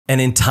An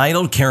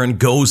entitled Karen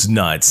goes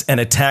nuts and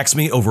attacks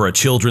me over a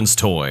children's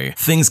toy.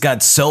 Things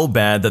got so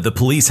bad that the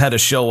police had to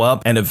show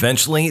up, and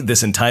eventually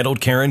this entitled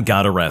Karen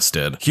got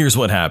arrested. Here's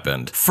what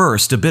happened.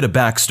 First, a bit of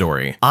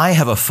backstory. I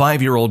have a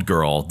 5-year-old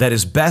girl that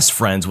is best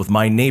friends with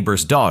my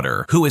neighbor's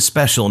daughter, who has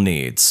special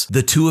needs.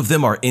 The two of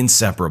them are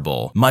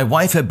inseparable. My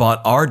wife had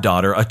bought our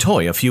daughter a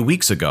toy a few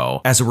weeks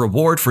ago as a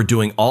reward for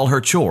doing all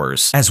her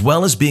chores, as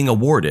well as being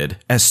awarded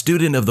as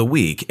Student of the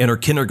Week in her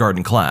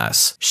kindergarten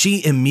class.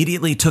 She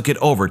immediately took it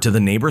over to the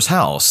neighbor's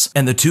house,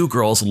 and the two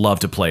girls love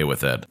to play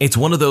with it. It's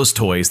one of those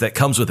toys that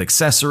comes with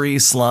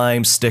accessories,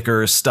 slime,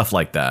 stickers, stuff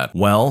like that.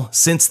 Well,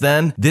 since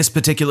then, this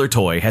particular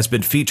toy has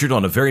been featured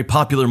on a very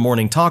popular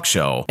morning talk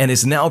show and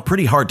is now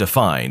pretty hard to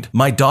find.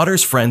 My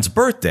daughter's friend's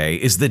birthday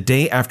is the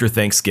day after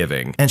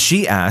Thanksgiving, and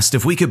she asked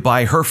if we could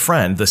buy her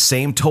friend the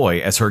same toy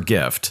as her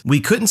gift. We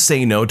couldn't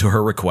say no to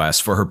her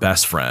request for her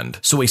best friend,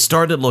 so we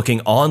started looking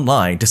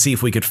online to see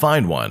if we could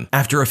find one.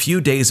 After a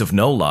few days of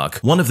no luck,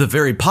 one of the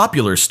very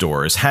popular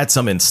stores had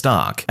some in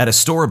stock at a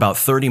store about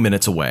 30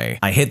 minutes away.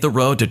 I hit the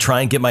road to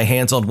try and get my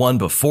hands on one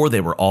before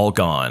they were all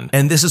gone.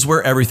 And this is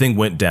where everything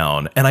went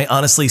down, and I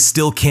honestly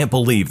still can't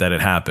believe that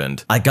it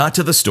happened. I got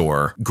to the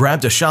store,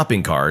 grabbed a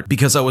shopping cart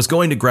because I was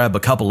going to grab a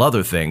couple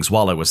other things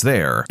while I was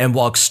there, and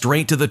walked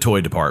straight to the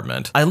toy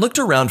department. I looked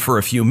around for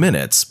a few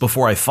minutes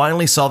before I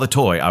finally saw the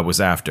toy I was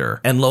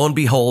after, and lo and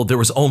behold, there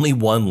was only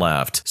one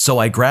left. So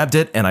I grabbed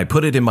it and I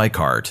put it in my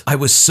cart. I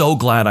was so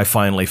glad I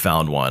finally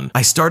found one.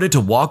 I started to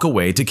walk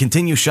away to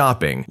continue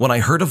shopping when I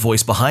heard a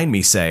voice behind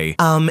me say,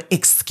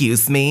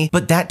 excuse me,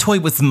 but that toy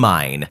was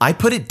mine. I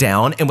put it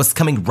down and was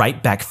coming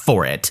right back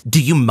for it.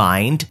 Do you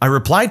mind? I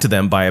replied to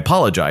them by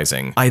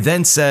apologizing. I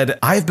then said,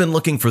 I've been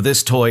looking for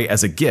this toy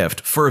as a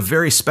gift for a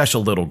very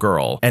special little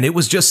girl, and it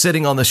was just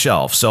sitting on the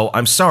shelf, so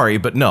I'm sorry,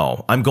 but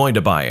no, I'm going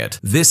to buy it.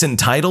 This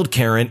entitled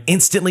Karen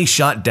instantly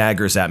shot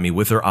daggers at me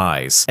with her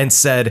eyes and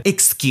said,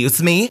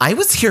 excuse me, I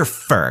was here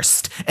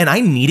first, and I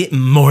need it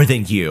more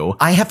than you.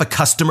 I have a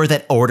customer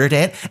that ordered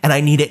it, and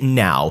I need it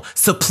now,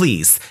 so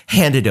please,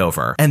 hand it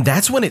over. And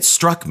that's when it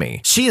struck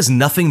me. She is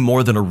nothing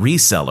more than a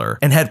reseller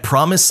and had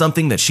promised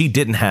something that she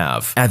didn't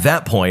have. At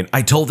that point,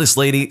 I told this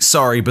lady,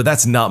 sorry, but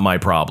that's not my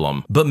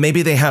problem. But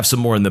maybe they have some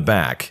more in the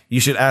back. You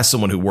should ask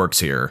someone who works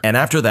here. And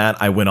after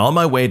that, I went on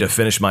my way to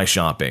finish my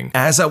shopping.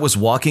 As I was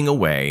walking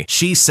away,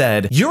 she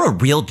said, you're a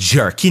real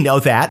jerk, you know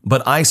that?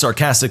 But I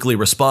sarcastically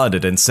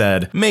responded and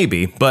said,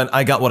 maybe, but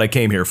I got what I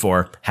came here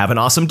for. Have an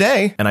awesome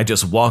day. And I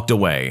just walked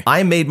away.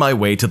 I made my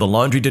way to the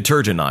laundry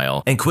detergent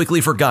aisle and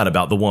quickly forgot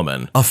about the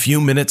woman. A few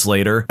minutes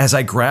later, as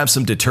I grabbed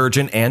some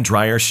detergent and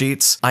dryer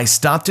sheets, I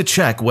stopped to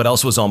check what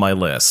else was on my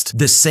list.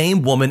 The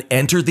same woman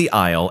entered the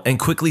aisle and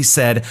quickly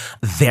said,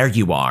 there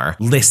you are.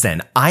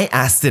 Listen, I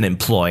asked an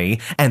employee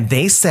and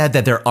they said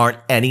that there aren't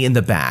any in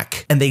the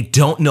back and they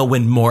don't know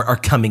when more are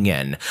coming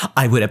in.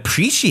 I would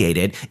appreciate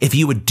it if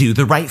you would do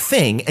the right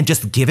thing and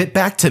just give it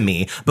back to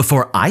me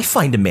before I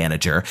find a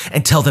manager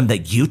and tell them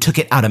that you took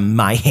it out of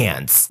my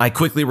hands. I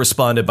quickly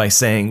responded by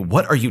saying,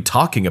 what are you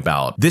talking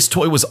about? This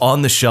toy was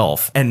on the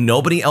shelf and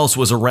nobody else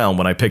was around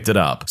when I picked it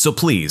up. So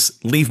please,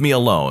 leave me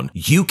alone.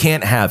 You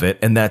can't have it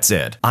and that's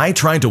it. I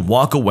tried to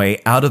walk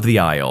away out of the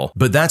aisle,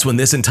 but that's when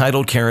this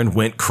entitled Karen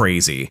went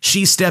crazy.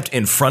 She stepped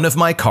in front of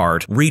my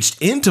cart,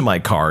 reached into my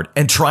cart,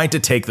 and tried to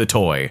take the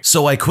toy.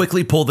 So I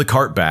quickly pulled the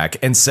cart back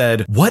and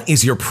said, what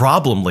is your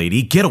problem,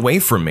 lady? Get away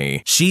from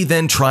me. She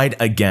then tried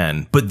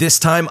again, but this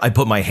time I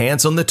put my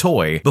hands on the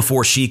toy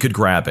before she could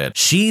grab it.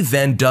 She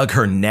then dug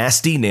her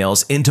nasty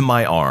nails into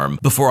my arm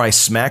before I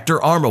smacked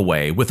her arm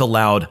away with a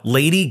loud,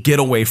 lady, get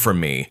away from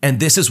me. And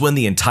this is when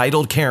the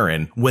entitled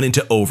Karen went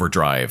into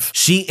overdrive.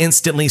 She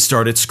instantly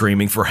started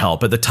screaming for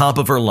help at the top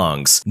of her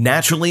lungs.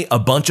 Naturally, a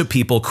bunch of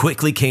people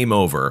quickly came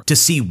over to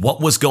see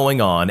what was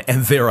going on,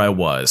 and there I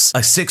was, a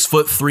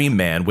 6'3"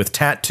 man with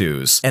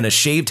tattoos and a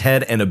shaved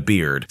head and a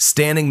beard,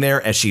 standing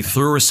there as she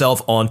threw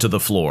herself onto the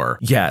floor.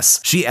 Yes,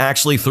 she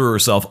actually threw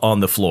herself on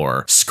the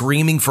floor,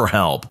 screaming for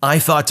help. I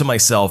thought to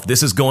myself,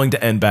 this is going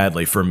to end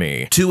badly for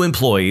me. Two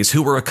employees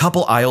who were a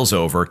couple aisles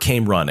over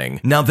came running.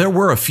 Now there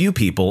were a few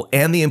people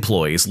and the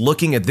employees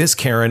looking at this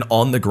Karen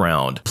on the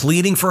ground,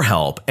 pleading for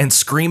help and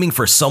screaming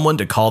for someone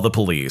to call the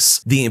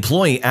police. The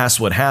employee asked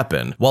what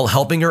happened while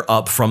helping her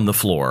up from the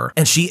floor,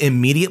 and she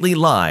immediately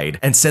lied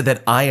and said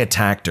that I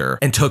attacked her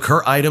and took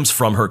her items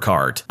from her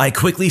cart. I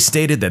quickly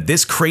stated that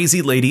this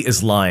crazy lady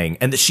is lying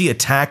and that she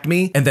attacked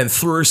me and then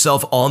threw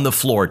herself on the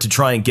floor to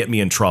try and get me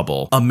in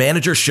trouble. A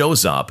manager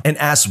shows up and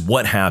asks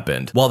what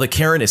happened, while the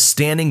Karen is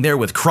standing there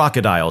with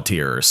crocodile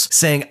tears,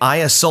 saying I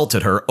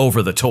assaulted her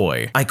over the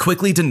toy. I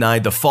quickly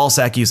denied the false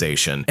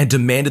accusation and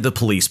demanded the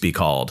police be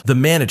called. The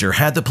manager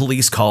had the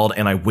police called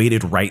and I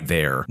waited right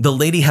there. The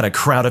lady had a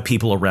crowd of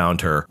people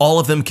around her, all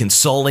of them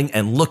consoling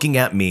and looking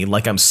at me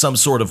like I'm some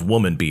sort of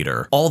woman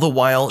beater. All the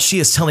while, she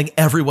is telling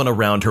everyone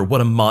around her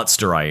what a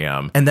monster I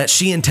am and that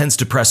she intends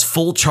to press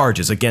full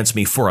charges against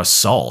me for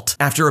assault.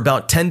 After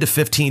about 10 to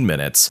 15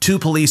 minutes, two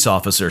police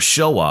officers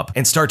show up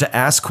and start to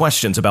ask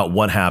questions about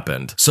what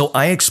happened. So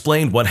I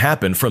explained what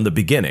happened from the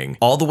beginning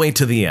all the way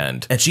to the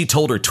end, and she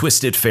told her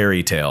twisted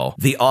fairy tale.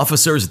 The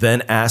officers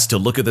then asked to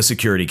look at the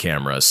security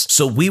cameras,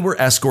 so we were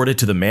escorted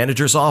to the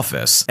manager's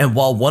office, and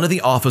while one of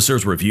the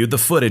officers reviewed the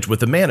footage with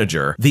the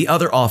manager, the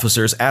other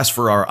officers asked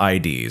for our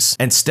IDs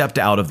and stepped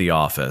out of the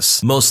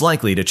office, most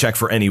likely to check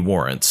for any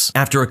warrants.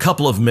 After a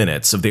couple of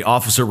minutes of the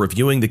officer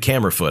reviewing the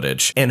camera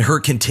footage and her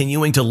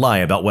continuing to lie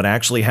about what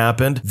actually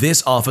happened,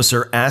 this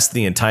officer asked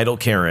the entitled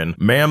Karen,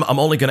 "Ma'am, I'm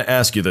only going to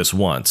ask you this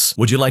once.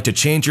 Would you like to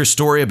change your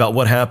story about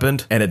what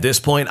happened?" And at this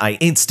point, I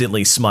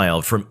instantly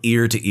smiled from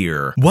ear to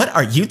ear. "What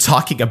are you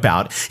talking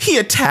about? He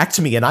attacked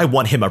me and I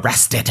want him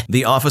arrested."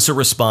 The officer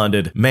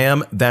responded,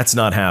 "Ma'am, that's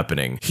not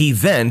happening." He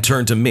then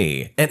turned to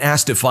me and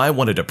asked if I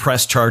wanted to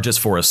press charges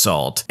for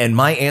assault, and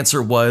my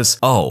answer was,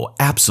 "Oh,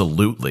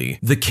 absolutely."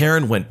 The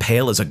Karen went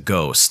pale as a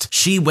ghost.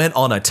 She went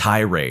on a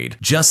tirade.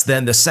 Just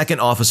then, the second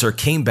officer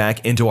came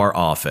back into our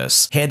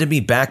office, handed me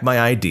back my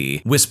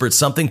ID, whispered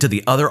something to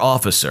the other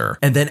officer,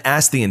 and then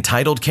asked the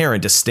entitled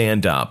Karen to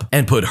stand up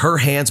and put her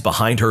hands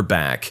behind her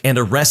back and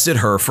arrested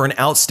her for an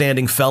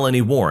outstanding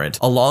felony warrant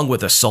along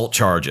with assault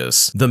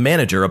charges. The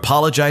manager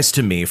apologized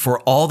to me for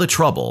all the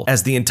trouble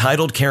as the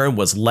entitled Karen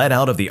was led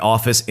out of the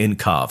office in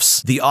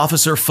cuffs. The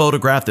officer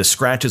photographed the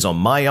scratches on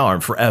my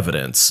arm for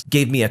evidence,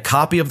 gave me a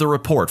copy of the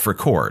report for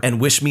court, and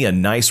wished me a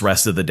nice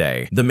rest of the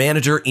day. The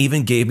manager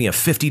even gave me a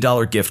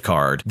 $50 gift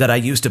card that I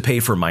used to pay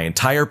for my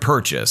entire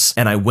purchase,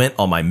 and I went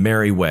on my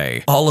merry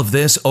way. All of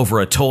this over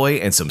a toy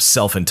and some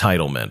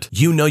self-entitlement.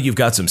 You know you've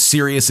got some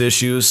serious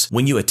issues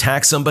when you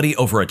attack somebody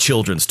over a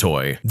children's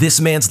toy. This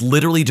man's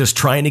literally just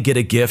trying to get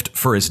a gift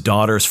for his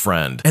daughter's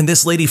friend, and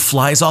this lady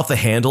flies off the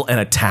handle and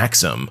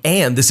attacks him.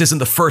 And this isn't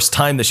the first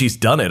time that she's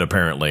done it,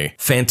 apparently.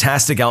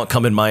 Fantastic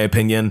outcome in my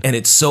opinion, and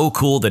it's so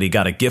cool that he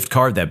got a gift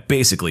card that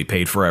basically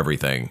paid for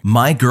everything.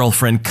 My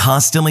girlfriend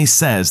constantly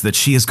says that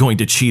she is going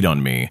to cheat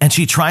on me, and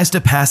she tries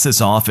to pass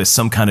this off as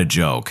some kind of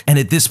joke, and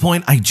at this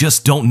point I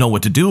just don't know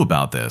what to do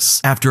about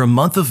this. After a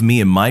month of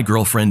me and my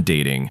girlfriend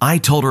dating, I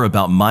told her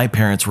about my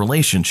parents'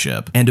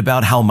 relationship and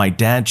about how my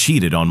dad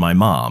cheated on my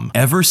mom.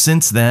 Ever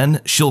since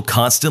then, she'll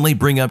constantly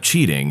bring up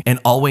cheating and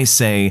always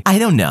say, "I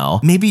don't know,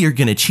 maybe you're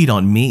gonna cheat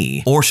on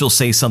me." Or she'll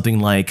say something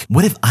like,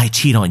 "What if I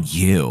cheat on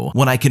you?"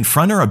 When I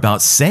confront her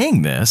about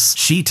saying this,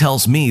 she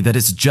tells me that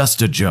it's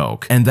just a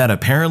joke and that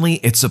apparently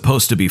it's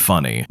supposed to be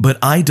funny. But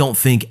I don't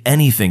think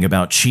anything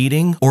about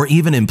cheating or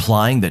even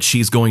implying that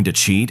she's going to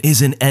cheat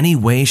is in any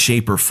way,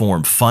 shape, or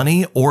form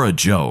funny or a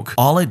joke.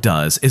 All it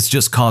does is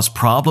just cause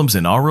problems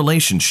in our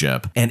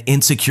relationship and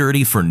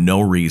insecurity for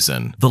no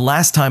reason. The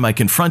last time I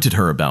confronted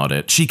her about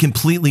it, she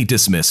completely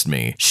dismissed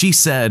me. She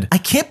said, "I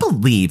can't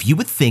believe you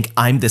would think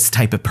I'm this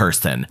type of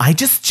person. I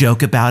just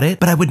joke about it,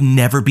 but I would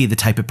never be the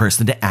type of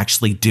person to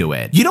actually do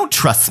it. You don't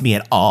trust me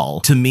at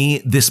all." To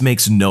me, this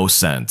makes no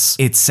sense.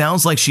 It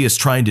sounds like she is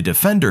trying to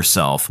defend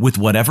herself with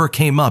whatever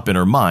came up in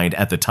her mind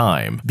at the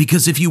time.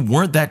 Because if you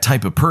weren't that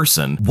type of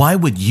person, why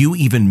would you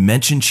even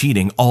mention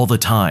cheating all the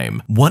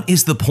time? What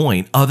is the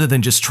point other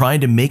than just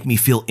trying to make me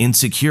feel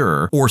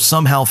insecure or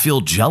somehow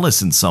feel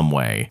jealous in some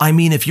way? I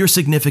mean, if your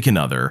significant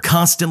other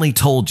constantly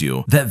told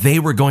you that they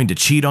were going to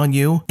cheat on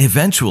you,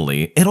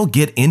 eventually it'll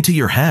get into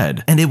your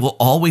head and it will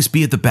always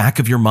be at the back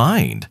of your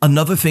mind.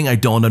 Another thing I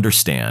don't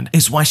understand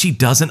is why she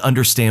doesn't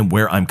understand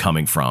where I'm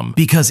coming from.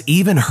 Because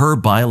even her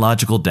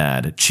biological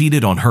dad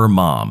cheated on her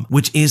mom,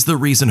 which is the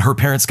reason her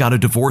parents got a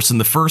divorce in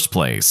the first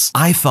place.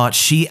 I thought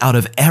she, out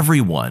of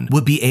everyone,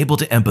 would be able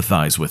to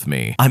empathize with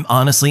me. I'm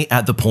honestly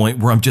at the point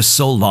where I'm just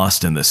so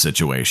lost in this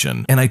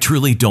situation, and I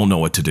truly don't know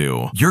what to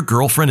do. Your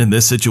girlfriend in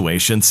this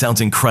situation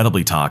sounds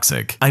incredibly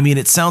toxic. I mean,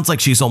 it sounds like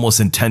she's almost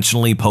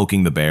intentionally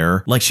poking the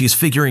bear, like she's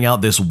figuring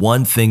out this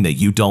one thing that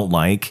you don't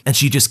like, and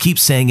she just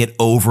keeps saying it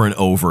over and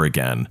over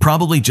again,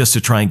 probably just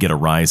to try and get a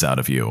rise out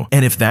of you.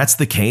 And if that's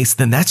the case,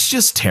 then that's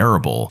just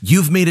terrible.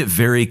 You've made it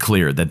very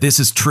clear that this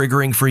is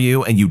triggering for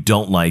you and you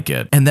don't like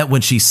it, and that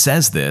when she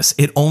says this,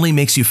 it only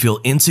makes you feel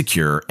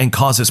insecure and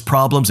causes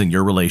problems in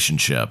your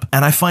relationship.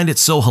 And I find it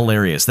so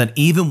hilarious that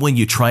even when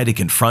you try to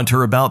confront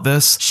her about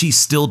this, she's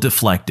still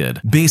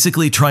deflected,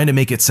 basically trying to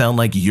make it sound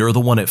like you're the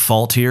one at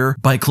fault here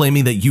by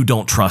claiming that you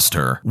don't trust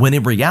her, when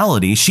in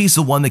reality, she's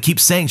the one that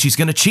keeps saying she's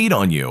gonna cheat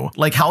on you.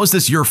 Like, how is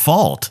this your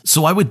fault?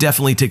 So I would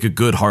definitely take a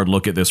good hard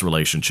look at this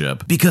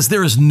relationship, because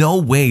there is no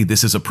way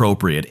this is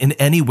appropriate in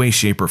any way,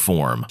 shape, or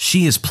form.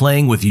 She is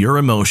playing with your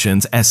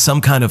emotions as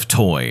some kind of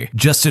toy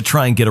just to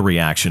try and get a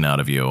reaction out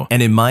of you.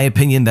 And in my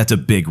opinion, that's a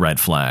big red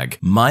flag.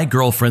 My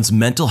girlfriend's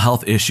mental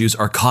health issues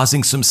are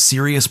causing some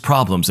serious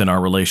problems in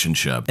our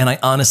relationship, and I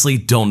honestly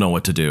don't know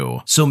what to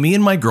do. So me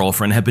and my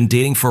girlfriend have been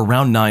dating for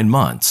around 9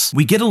 months.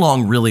 We get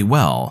along really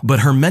well,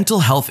 but her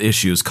mental health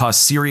issues cause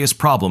serious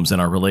problems in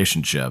our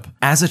relationship.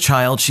 As a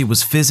child, she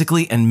was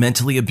physically and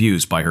mentally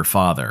abused by her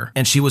father,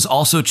 and she was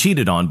also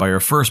cheated on by her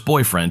first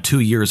boyfriend 2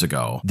 years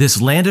ago.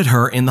 This landed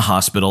her in the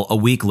hospital a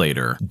week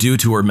later due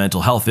to her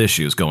mental health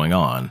issues going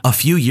on. A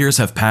few years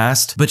have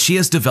passed, but she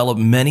has developed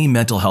many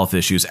mental health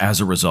issues as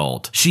a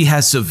result. She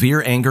has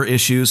severe anger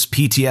issues,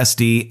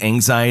 PTSD,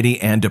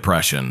 anxiety, and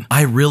depression.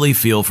 I really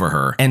feel for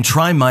her and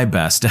try my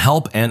best to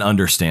help and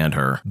understand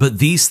her, but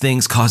these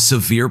things cause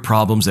severe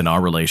problems in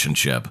our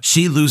relationship.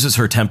 She loses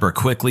her temper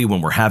quickly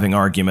when we're we're having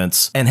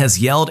arguments and has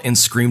yelled and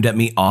screamed at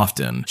me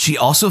often. She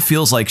also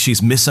feels like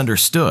she's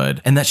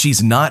misunderstood and that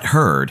she's not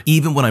heard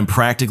even when I'm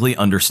practically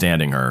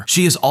understanding her.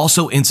 She is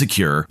also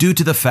insecure due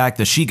to the fact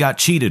that she got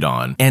cheated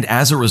on, and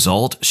as a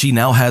result, she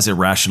now has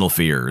irrational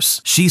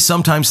fears. She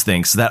sometimes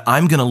thinks that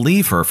I'm gonna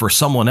leave her for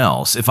someone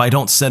else if I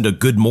don't send a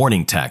good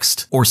morning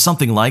text or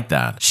something like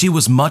that. She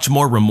was much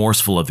more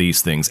remorseful of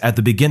these things at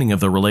the beginning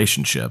of the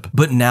relationship,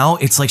 but now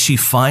it's like she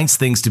finds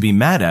things to be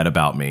mad at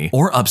about me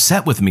or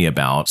upset with me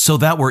about so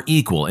that we're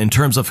equal in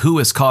terms of who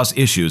has caused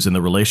issues in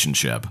the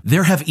relationship.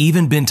 There have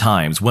even been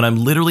times when I'm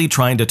literally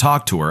trying to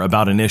talk to her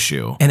about an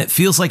issue, and it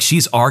feels like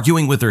she's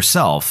arguing with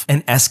herself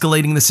and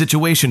escalating the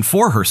situation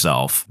for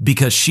herself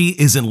because she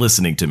isn't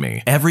listening to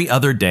me. Every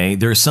other day,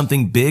 there's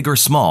something big or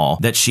small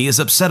that she is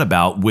upset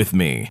about with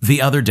me.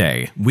 The other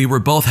day, we were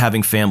both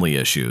having family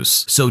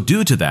issues, so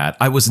due to that,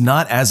 I was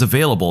not as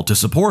available to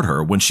support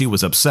her when she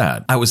was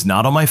upset. I was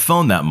not on my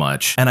phone that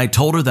much, and I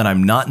told her that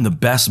I'm not in the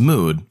best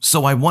mood,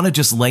 so I want to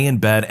just lay in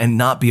bed and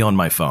not be on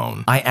my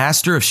phone. I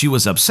asked her if she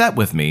was upset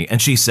with me,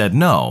 and she said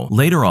no.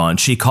 Later on,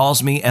 she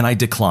calls me and I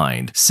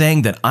declined,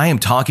 saying that I am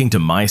talking to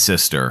my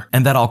sister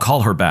and that I'll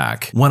call her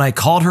back. When I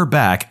called her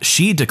back,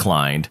 she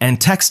declined and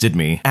texted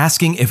me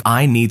asking if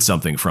I need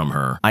something from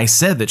her. I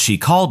said that she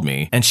called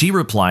me, and she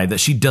replied that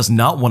she does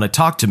not want to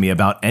talk to me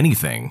about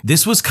anything.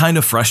 This was kind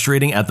of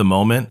frustrating at the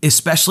moment,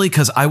 especially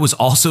because I was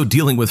also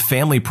dealing with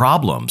family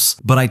problems.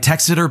 But I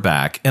texted her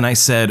back and I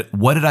said,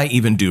 what did I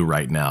even do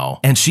right now?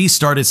 And she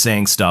started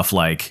saying stuff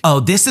like, oh,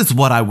 this is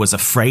what I was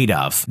afraid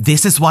of.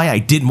 This is why I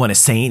didn't want to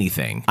say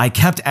anything. I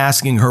kept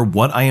asking her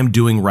what I am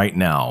doing right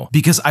now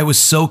because I was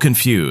so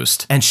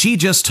confused. And she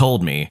just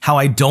told me how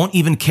I don't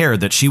even care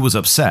that she was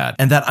upset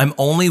and that I'm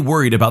only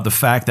worried about the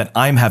fact that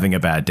I'm having a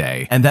bad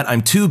day and that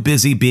I'm too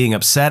busy being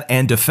upset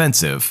and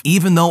defensive,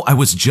 even though I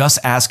was just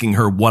asking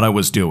her what I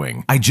was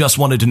doing. I just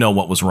wanted to know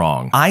what was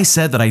wrong. I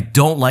said that I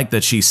don't like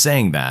that she's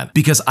saying that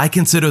because I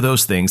consider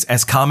those things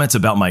as comments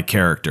about my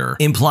character,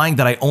 implying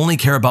that I only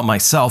care about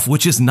myself,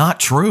 which is not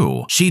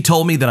true. She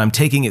told me that I'm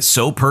taking it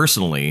so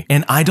personally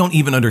and I don't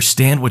even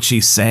understand what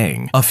she's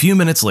saying. A few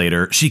minutes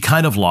later, she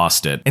kind of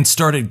lost it and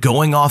started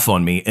going off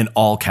on me in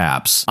all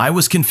caps. I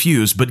was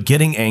confused but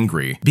getting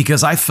angry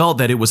because I felt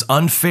that it was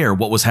unfair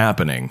what was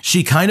happening.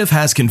 She kind of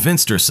has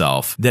convinced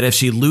herself that if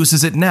she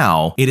loses it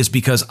now, it is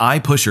because I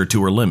push her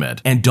to her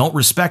limit and don't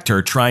respect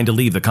her trying to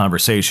leave the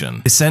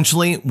conversation.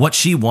 Essentially, what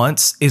she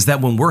wants is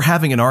that when we're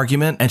having an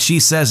argument and she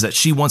says that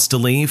she wants to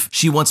leave,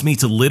 she wants me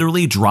to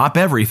literally drop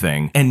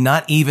everything and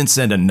not even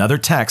send another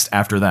text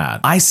after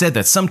that. I said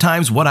that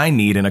sometimes what I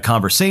need in a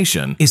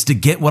conversation is to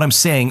get what I'm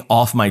saying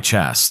off my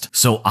chest.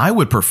 So I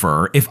would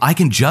prefer if I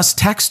can just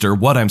text her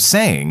what I'm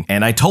saying,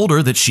 and I told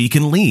her that she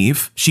can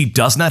leave. She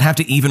does not have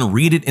to even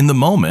read it in the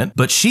moment,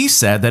 but she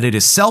said that it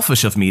is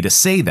selfish of me to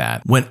say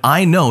that when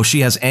I know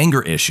she has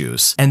anger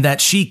issues and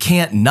that she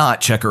can't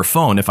not check her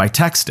phone if I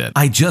text it.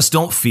 I just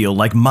don't feel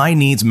like my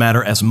needs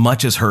matter as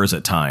much as hers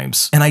at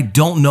times, and I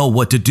don't know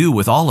what to do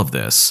with all of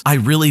this. I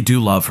really do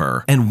love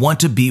her and want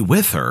to be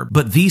with her,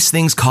 but these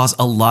things cause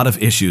a lot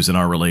of issues in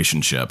our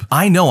relationship.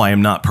 I know I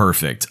am not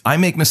perfect. I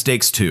make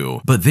mistakes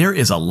too, but there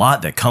is a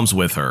lot that comes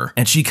with her,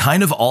 and she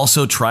kind of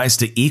also tries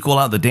to equal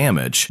out the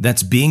damage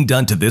that's being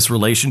done to this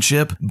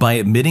relationship by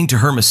admitting to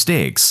her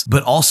mistakes,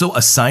 but also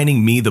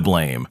assigning me the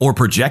blame or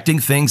projecting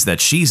things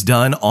that she's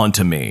done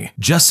onto me,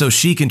 just so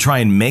she can try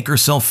and make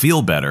herself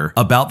feel better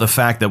about the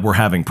fact that we're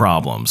having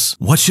problems.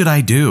 What should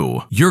I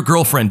do? Your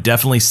girlfriend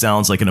definitely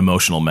sounds like an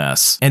emotional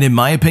mess, and in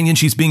my opinion,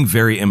 she's being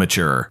very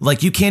immature.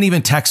 Like, you can't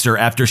even text her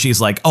after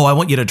she's like, oh, I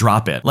want you to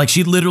drop it. Like,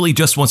 she literally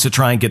just wants to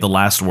try and get the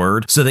last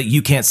word so that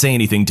you can't say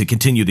anything to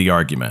continue the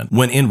argument.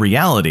 When in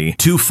reality,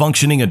 two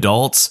functioning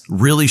adults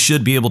really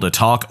should be able to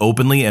talk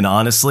openly and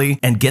honestly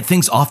and get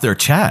things off their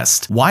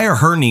chest. Why are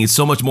her needs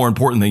so much more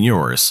important than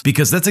yours?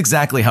 Because that's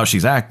exactly how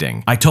she's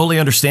acting. I totally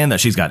understand that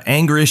she's got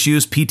anger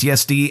issues,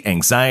 PTSD,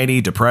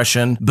 anxiety,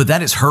 depression, but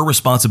that is her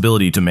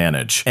responsibility to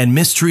manage. And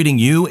mistreating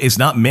you is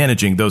not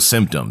managing those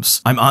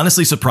symptoms. I'm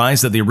honestly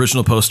surprised that the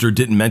original poster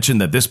didn't mention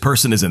that this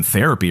person is in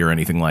therapy or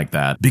anything like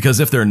that, because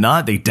if they're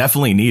not, they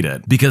definitely need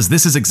it, because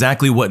this is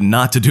exactly what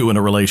not to do in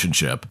a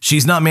relationship.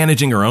 She's not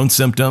managing her own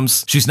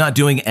symptoms. She's not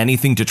doing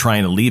anything to try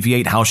and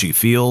alleviate how she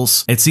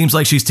feels. It seems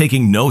like she's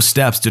taking no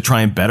steps to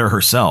try and better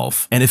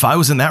herself. And if I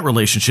was in that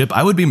relationship,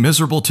 I would be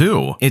miserable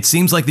too. It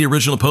seems like the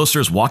original poster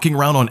is walking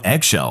around on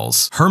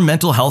eggshells. Her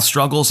mental health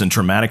struggles and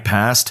traumatic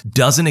past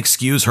doesn't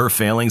excuse her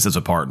failings as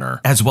a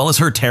partner, as well as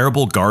her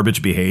terrible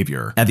garbage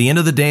behavior. At the end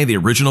of the day, the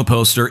original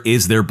poster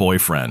is their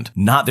boyfriend,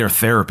 not their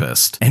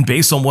therapist. And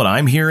based on what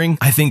I'm hearing,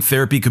 I think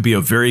therapy could be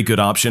a very good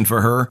option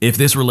for her if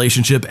this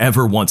relationship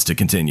ever wants to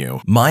continue.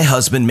 My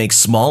husband makes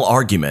small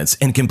arguments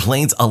and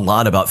complains a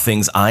lot about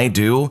things I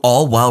do,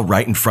 all while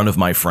right in front of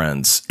my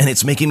friends, and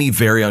it's making me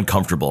very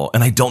uncomfortable,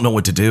 and I don't know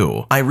what to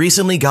do. I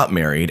recently got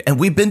married, and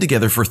we've been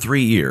together for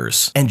 3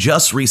 years, and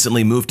just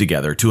recently moved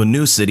together to a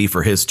new city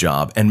for his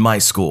job and my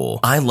school.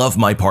 I love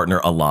my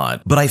partner a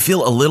lot, but I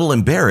feel a little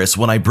embarrassed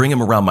when I bring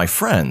him around my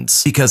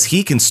friends, because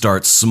he can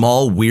start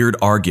small, weird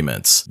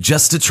arguments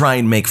just to try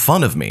and make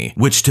fun of me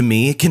which to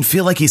me can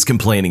feel like he's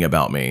complaining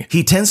about me.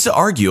 He tends to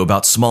argue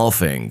about small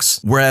things,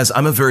 whereas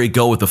I'm a very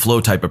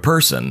go-with-the-flow type of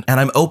person, and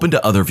I'm open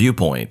to other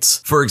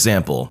viewpoints. For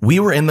example, we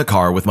were in the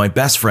car with my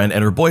best friend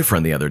and her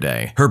boyfriend the other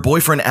day. Her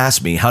boyfriend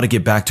asked me how to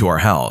get back to our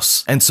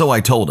house, and so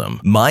I told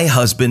him. My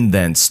husband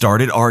then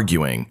started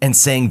arguing and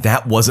saying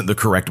that wasn't the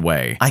correct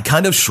way. I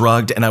kind of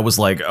shrugged and I was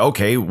like,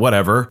 okay,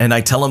 whatever, and I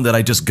tell him that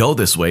I just go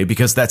this way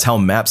because that's how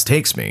maps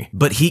takes me.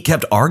 But he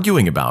kept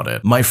arguing about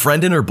it. My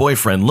friend and her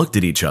boyfriend looked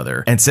at each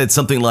other and said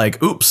something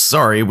like, oops,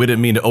 sorry, we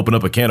didn't mean to open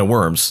up a can of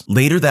worms.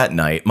 Later that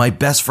night, my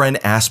best friend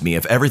asked me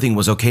if everything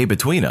was okay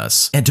between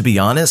us. And to be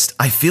honest,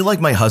 I feel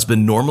like my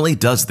husband normally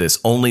does this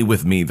only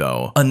with me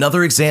though.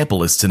 Another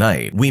example is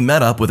tonight. We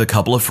met up with a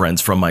couple of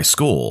friends from my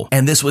school,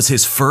 and this was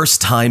his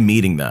first time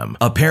meeting them.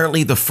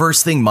 Apparently, the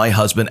first thing my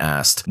husband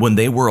asked when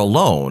they were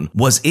alone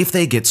was if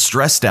they get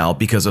stressed out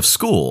because of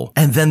school,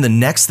 and then the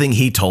next thing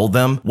he told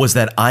them was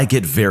that I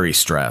get very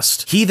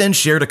stressed. He then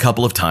shared a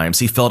couple of times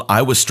he felt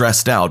I was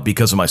stressed out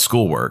because of my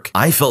schoolwork.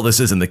 I felt this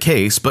isn't the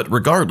case, but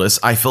regardless,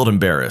 I felt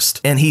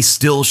embarrassed, and he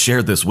still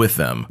shared this with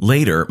them.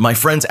 Later, my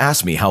friends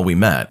asked me how we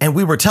met, and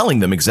we were telling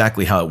them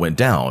exactly how it went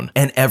down,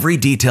 and every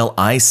detail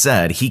I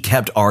said, he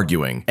kept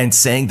arguing and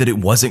saying that it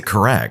wasn't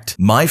correct.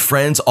 My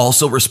friends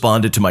also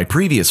responded to my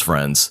previous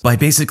friends by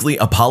basically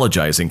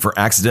apologizing for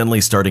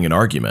accidentally starting an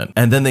argument,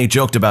 and then they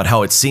joked about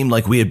how it seemed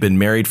like we had been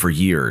married for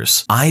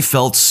years. I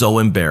felt so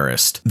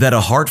embarrassed that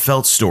a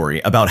heartfelt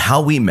story about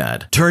how we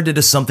met turned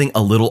into something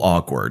a little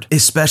awkward,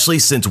 especially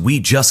since we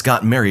just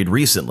got married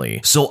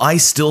recently, so I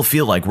still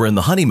feel like we're in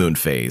the honeymoon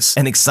phase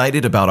and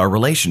excited about our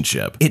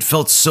relationship. It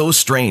felt so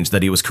strange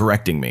that he was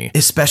correcting me,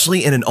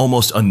 especially in an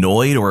almost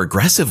annoyed or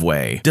aggressive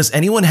way. Does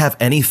anyone have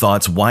any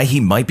thoughts why he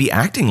might be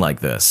acting like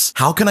this?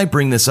 How can I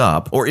bring this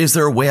up, or is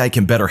there a way I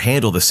can better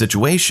handle the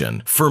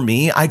situation? For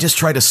me, I just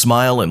try to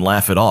smile and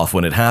laugh it off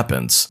when it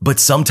happens, but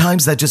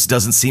sometimes that just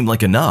doesn't seem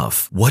like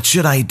enough. What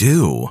should I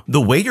do?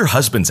 The way your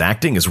husband's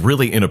acting is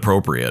really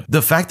inappropriate.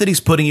 The fact that he's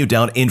putting you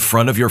down in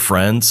front of your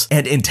friends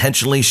and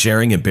intentionally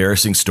sharing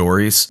embarrassing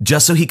stories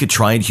just so he could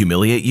try and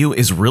humiliate you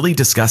is really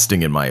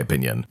disgusting in my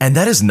opinion. And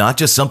that is not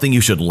just something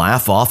you should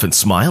laugh off and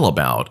smile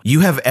about.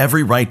 You have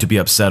every right to be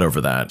upset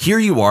over that. Here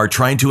you are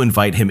trying to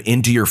invite him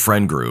into your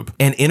friend group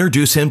and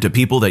introduce him to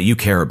people that you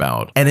care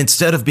about. And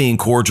instead of being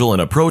cordial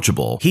and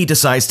approachable, he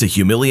decides to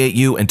humiliate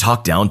you and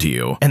talk down to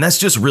you. And that's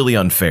just really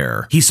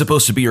unfair. He's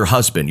supposed to be your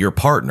husband, your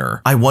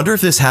partner. I wonder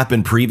if this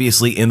happened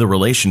previously in the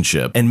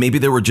relationship and maybe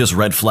there were just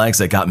red flags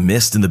that got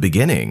missed in the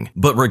beginning.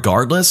 But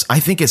regardless, I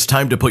think it's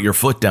time to put your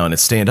foot down and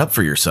stand up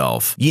for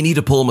yourself. You need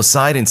to pull him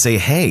aside and say,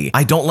 hey,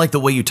 I don't like the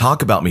way you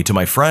talk about me to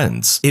my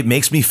friends. It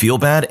makes me feel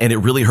bad and it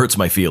really hurts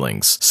my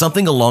feelings.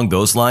 Something along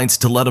those lines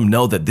to let him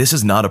know that this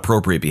is not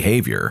appropriate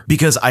behavior.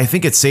 Because I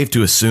think it's safe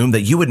to assume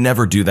that you would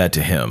never do that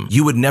to him.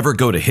 You would never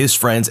go to his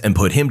friends and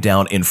put him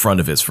down in front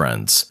of his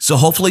friends. So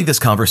hopefully this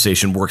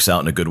conversation works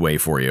out in a good way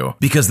for you,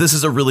 because this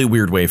is a really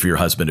weird way for your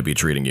husband to be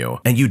treating you,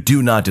 and you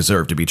do not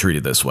deserve to be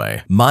treated this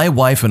way. My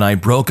wife and I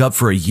broke up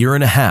for a year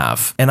and a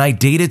half, and I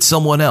dated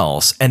someone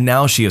else, and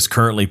now she is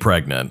currently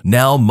pregnant.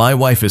 Now my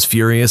wife is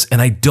furious,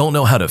 and I don't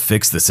know how to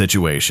fix the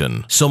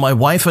situation. So my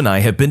wife and I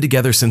have been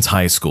together since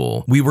high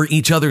school. We were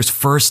each other's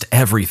first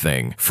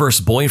everything.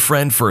 First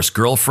boyfriend, first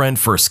girlfriend,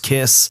 first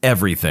kiss,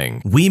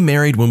 everything. We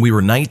married when we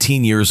were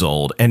 19 years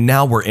old, and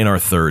now we're in our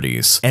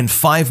 30s. And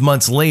 5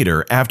 months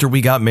later, after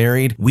we got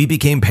married, we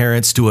became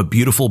parents to a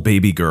beautiful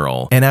baby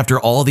girl. And after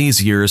all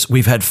these years,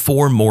 we've had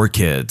 4 more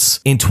kids.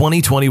 In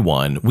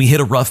 2021, we hit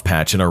a rough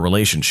patch in our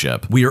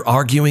relationship. We are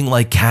arguing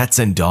like cats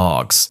and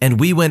dogs, and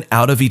we went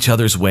out of each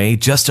other's way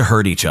just to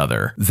hurt each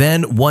other.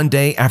 Then, one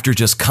day, after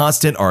just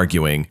constant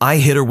arguing, I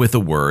hit her with the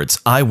words,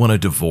 "I want a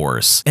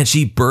divorce," and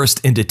she burst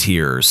into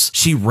tears.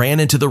 She ran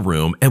into the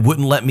room and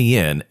wouldn't let me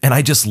in, and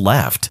I just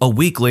left. A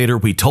week later,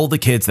 we told the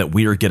kids that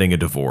we are getting a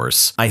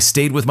divorce. I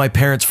stayed with my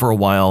parents for a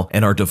while,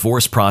 and our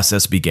divorce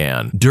process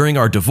began. During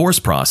our divorce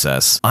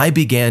process, I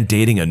began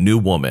dating a new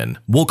woman.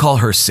 We'll call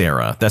her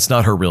Sarah. That's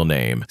not her real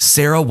name.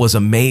 Sarah was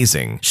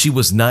amazing. She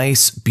was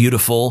nice,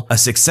 beautiful, a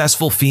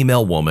successful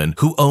female woman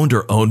who owned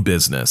her own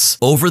business.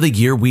 Over the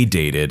year we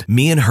dated,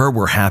 me and her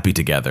were happy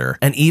together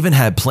and even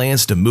had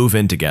plans to move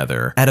in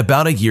together. At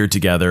about a year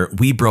together,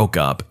 we broke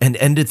up and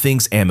ended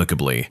things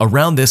amicably.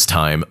 Around this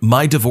time,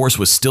 my divorce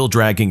was still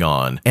dragging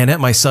on, and at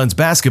my son's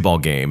basketball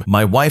game,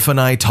 my wife and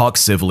I talked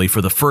civilly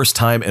for the first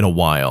time in a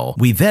while.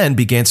 We then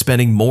began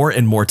spending more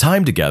and more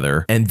time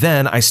together, and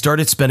then I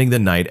started spending the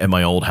night at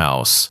my old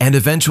house. And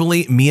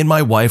eventually, me and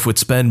my wife would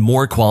spend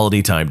more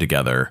quality time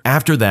together.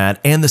 After that,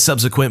 and the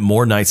subsequent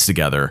more nights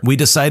together, we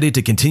decided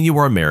to continue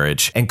our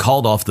marriage and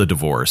called off the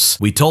divorce.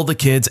 We told the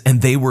kids,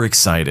 and they were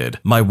excited.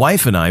 My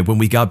wife and I, when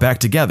we got back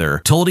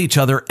together, told each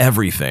other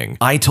everything.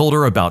 I told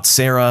her about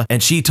Sarah,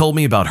 and she told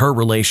me about her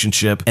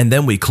relationship, and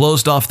then we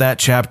closed off that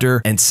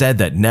chapter and said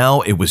that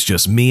now it was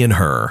just me and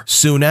her.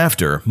 Soon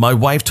after, my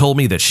wife told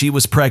me that she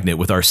was pregnant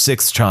with our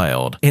 6th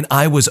child, and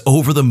I was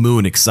over the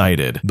moon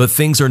excited, but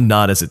things are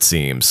not as it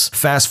seems.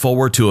 Fast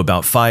forward to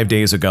about 5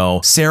 days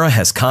ago, Sarah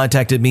has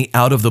contacted me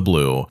out of the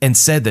blue and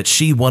said that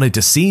she wanted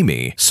to see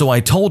me, so I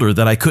told her her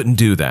that I couldn't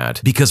do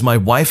that because my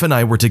wife and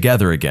I were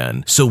together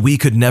again, so we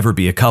could never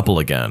be a couple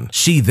again.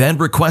 She then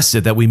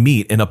requested that we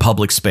meet in a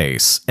public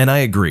space, and I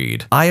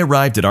agreed. I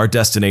arrived at our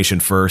destination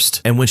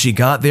first, and when she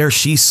got there,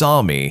 she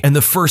saw me, and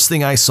the first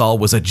thing I saw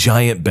was a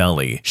giant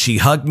belly. She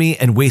hugged me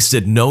and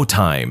wasted no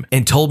time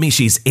and told me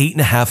she's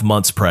 8.5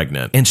 months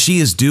pregnant, and she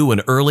is due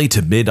in early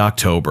to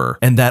mid-October,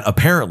 and that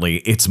apparently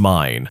it's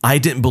mine. I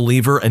didn't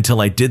believe her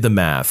until I did the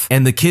math,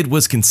 and the kid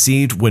was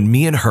conceived when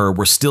me and her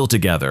were still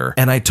together,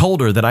 and I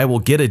told her that I will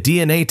get a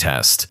DNA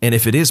test, and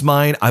if it is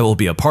mine, I will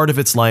be a part of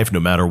its life no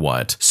matter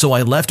what. So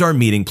I left our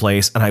meeting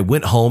place and I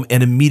went home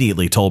and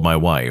immediately told my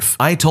wife.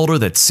 I told her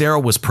that Sarah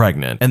was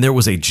pregnant and there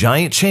was a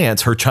giant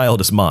chance her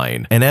child is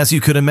mine, and as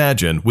you could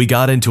imagine, we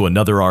got into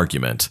another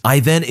argument. I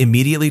then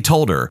immediately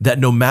told her that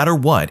no matter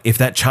what, if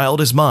that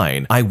child is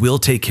mine, I will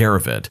take care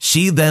of it.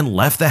 She then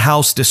left the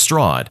house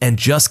distraught and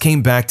just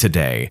came back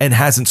today and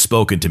hasn't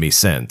spoken to me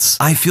since.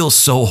 I feel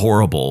so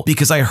horrible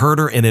because I hurt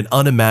her in an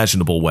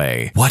unimaginable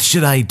way. What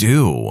should I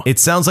do? It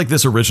sounds like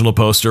this original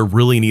poster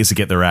really needs to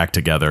get their act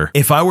together.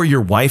 If I were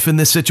your wife in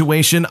this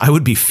situation, I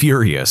would be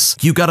furious.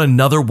 You got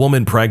another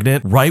woman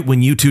pregnant right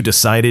when you two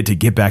decided to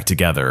get back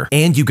together,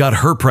 and you got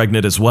her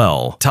pregnant as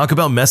well. Talk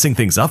about messing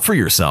things up for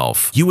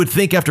yourself. You would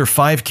think after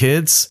 5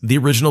 kids, the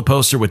original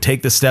poster would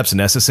take the steps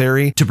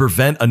necessary to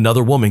prevent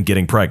another woman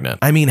getting pregnant.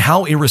 I mean,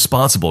 how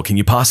irresponsible can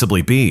you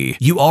possibly be?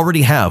 You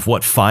already have,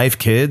 what, 5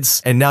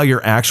 kids? And now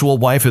your actual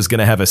wife is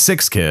gonna have a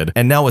 6th kid,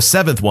 and now a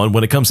 7th one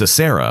when it comes to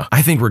Sarah.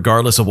 I think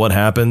regardless of what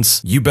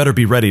happens, you better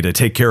be ready to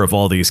take care of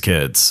all these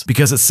kids,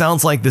 because it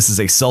sounds like this is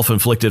a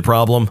self-inflicted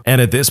problem,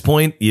 and at this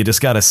point, you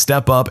just gotta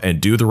step up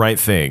and do the right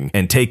thing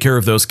and take care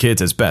of those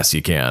kids as best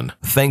you can.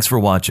 Thanks for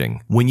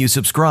watching. When you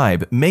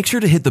subscribe, make sure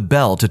to hit the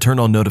bell to turn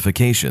on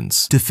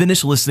notifications. To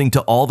finish listening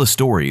to all the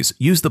stories,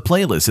 use the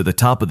playlist at the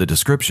top of the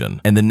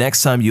description, and the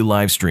next time you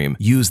live stream,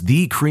 use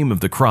the Cream of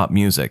the Crop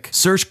music.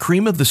 Search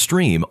Cream of the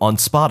Stream on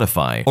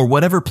Spotify or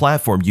whatever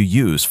platform you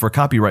use for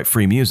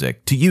copyright-free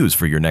music to use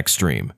for your next stream.